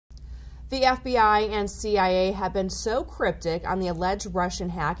The FBI and CIA have been so cryptic on the alleged Russian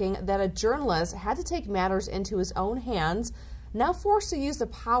hacking that a journalist had to take matters into his own hands, now forced to use the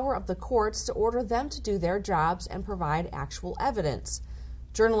power of the courts to order them to do their jobs and provide actual evidence.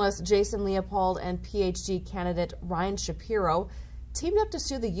 Journalist Jason Leopold and PhD candidate Ryan Shapiro teamed up to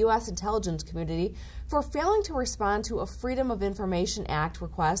sue the U.S. intelligence community for failing to respond to a Freedom of Information Act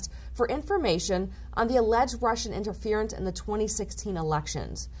request for information on the alleged Russian interference in the 2016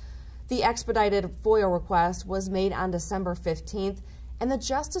 elections. The expedited FOIA request was made on December 15th, and the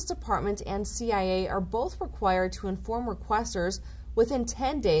Justice Department and CIA are both required to inform requesters within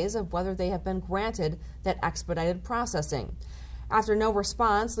 10 days of whether they have been granted that expedited processing. After no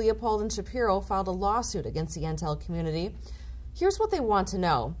response, Leopold and Shapiro filed a lawsuit against the intel community. Here's what they want to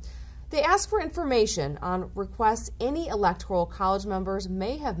know. They ask for information on requests any electoral college members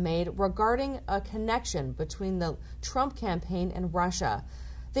may have made regarding a connection between the Trump campaign and Russia.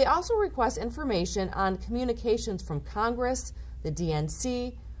 They also request information on communications from Congress, the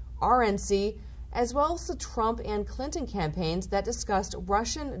DNC, RNC, as well as the Trump and Clinton campaigns that discussed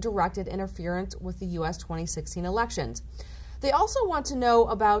Russian-directed interference with the U.S. 2016 elections. They also want to know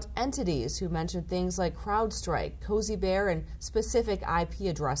about entities who mentioned things like CrowdStrike, Cozy Bear, and specific IP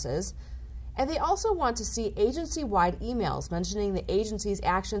addresses. And they also want to see agency-wide emails mentioning the agency's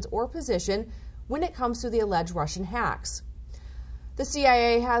actions or position when it comes to the alleged Russian hacks. The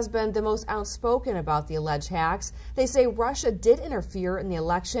CIA has been the most outspoken about the alleged hacks. They say Russia did interfere in the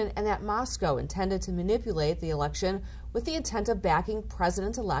election and that Moscow intended to manipulate the election with the intent of backing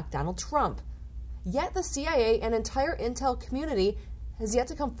President-elect Donald Trump. Yet the CIA and entire intel community has yet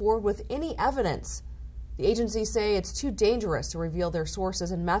to come forward with any evidence. The agencies say it's too dangerous to reveal their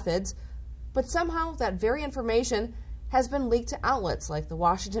sources and methods, but somehow that very information has been leaked to outlets like the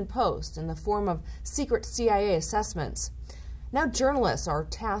Washington Post in the form of secret CIA assessments. Now journalists are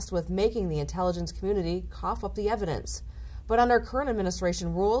tasked with making the intelligence community cough up the evidence. But under current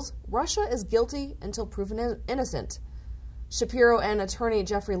administration rules, Russia is guilty until proven innocent. Shapiro and attorney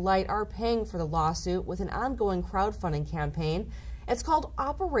Jeffrey Light are paying for the lawsuit with an ongoing crowdfunding campaign. It's called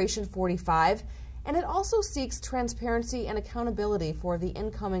Operation 45, and it also seeks transparency and accountability for the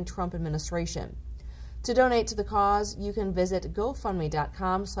incoming Trump administration. To donate to the cause, you can visit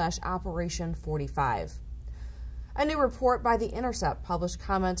gofundme.com/Operation45. A new report by The Intercept published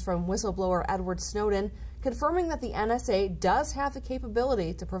comments from whistleblower Edward Snowden confirming that the NSA does have the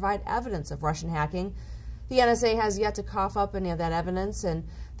capability to provide evidence of Russian hacking. The NSA has yet to cough up any of that evidence, and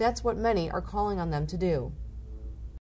that's what many are calling on them to do.